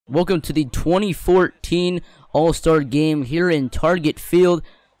Welcome to the 2014 All-Star Game here in Target Field,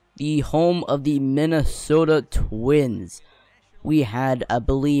 the home of the Minnesota Twins. We had, I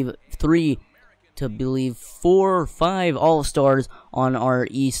believe, 4 or 5 All-Stars on our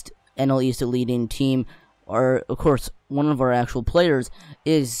NL East leading team. Of course, one of our actual players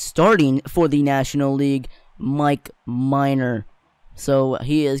is starting for the National League, Mike Minor. So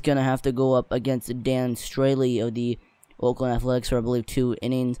he is going to have to go up against Dan Straley of the Oakland Athletics for, I believe, 2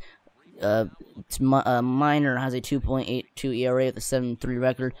 innings. Minor has a 2.82 ERA with a 7.3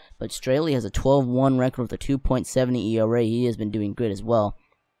 record, but Straley has a 12-1 record with a 2.70 ERA. He has been doing good as well.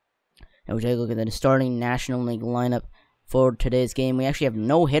 And we take a look at the starting National League lineup for today's game. We actually have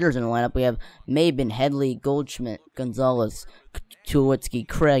no hitters in the lineup. We have Maben, Headley, Goldschmidt, Gonzalez, Tulowitzki,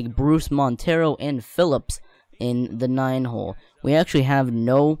 Craig, Bruce Montero, and Phillips in the 9-hole. We actually have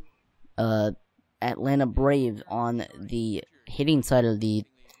no Atlanta Braves on the hitting side of the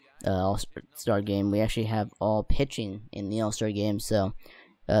All-Star game. We actually have all pitching in the All-Star game, so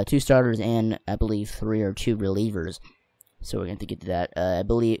 2 starters and I believe 3 or 2 relievers. So we're going to get to that. I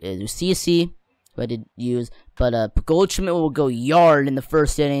believe it was CC who I did use, but Goldschmidt will go yard in the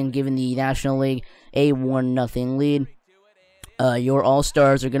first inning, giving the National League a 1-0 lead. Your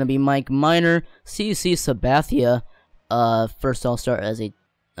All-Stars are going to be Mike Minor, CC Sabathia, first All-Star as a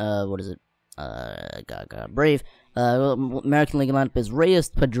Brave. American League lineup is Reyes,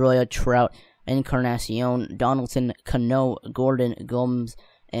 Pedroia, Trout, Encarnacion, Donaldson, Cano, Gordon, Gomes,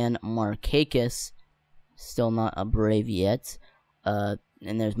 and Markakis. Still not a Brave yet. And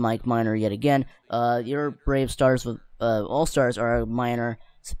there's Mike Minor yet again. Your Brave stars with All-Stars are Minor,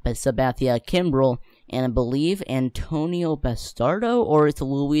 Sabathia, Kimbrel, and I believe Antonio Bastardo, or it's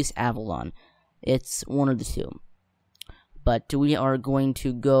Luis Avalon. It's one of the two. But we are going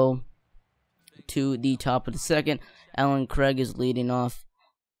to go to the top of the second. Alan Craig is leading off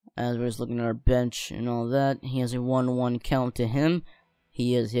as we're just looking at our bench and all that. He has a 1-1 count to him.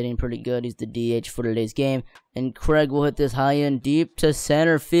 He is hitting pretty good. He's the DH for today's game. And Craig will hit this high end deep to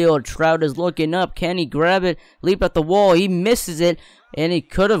center field. Trout is looking up. Can he grab it? Leap at the wall. He misses it. And he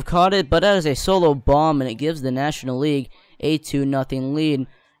could have caught it, but that is a solo bomb, and it gives the National League a 2-0 lead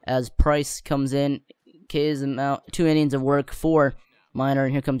as Price comes in, K's him out. 2 innings of work for Minor,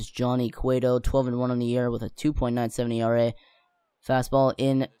 and here comes Johnny Cueto, 12-1 on the year with a 2.97 ERA. Fastball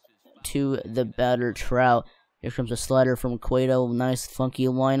in to the batter Trout. Here comes a slider from Cueto. Nice funky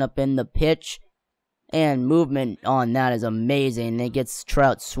lineup in the pitch, and movement on that is amazing. It gets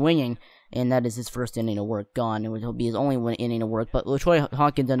Trout swinging, and that is his first inning of work gone. It will be his only 1 inning of work. But LaTroy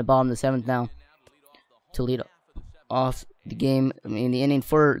Hawkins in the bottom of the 7th now to lead off the game. I mean, the inning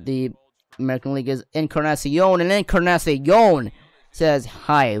for the American League is Encarnacion, and Encarnacion says,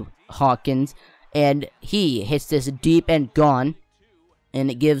 "Hi, Hawkins," and he hits this deep and gone,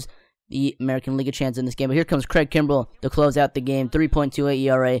 and it gives the American League a chance in this game. But here comes Craig Kimbrel to close out the game. 3.28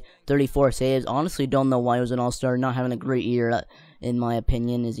 ERA, 34 saves. Honestly, don't know why he was an All-Star. Not having a great year, in my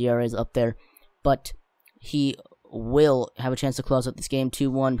opinion. His ERA is up there, but he will have a chance to close out this game.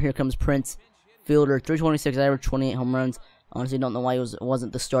 2-1. Here comes Prince, fielder, 326 average, 28 home runs. Honestly, don't know why he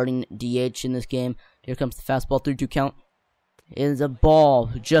wasn't the starting DH in this game. Here comes the fastball, 3-2 count. It is a ball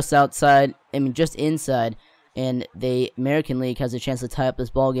just outside, just inside, and the American League has a chance to tie up this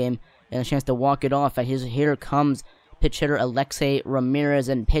ball game and a chance to walk it off. Here comes pitch hitter Alexei Ramirez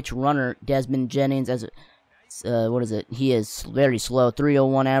and pitch runner Desmond Jennings. He is very slow,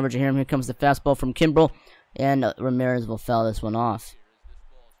 301 average. Here comes the fastball from Kimbrel, and Ramirez will foul this one off.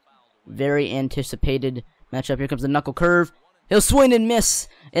 Very anticipated matchup. Here comes the knuckle curve. He'll swing and miss,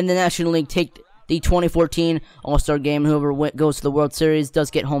 and the National League take the 2014 All-Star Game. Whoever goes to the World Series does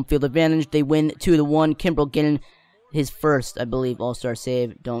get home field advantage. They win 2-1. Kimbrel getting his first, I believe, All-Star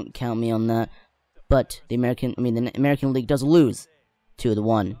save. Don't count me on that. But the American League does lose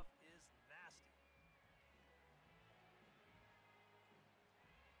 2-1.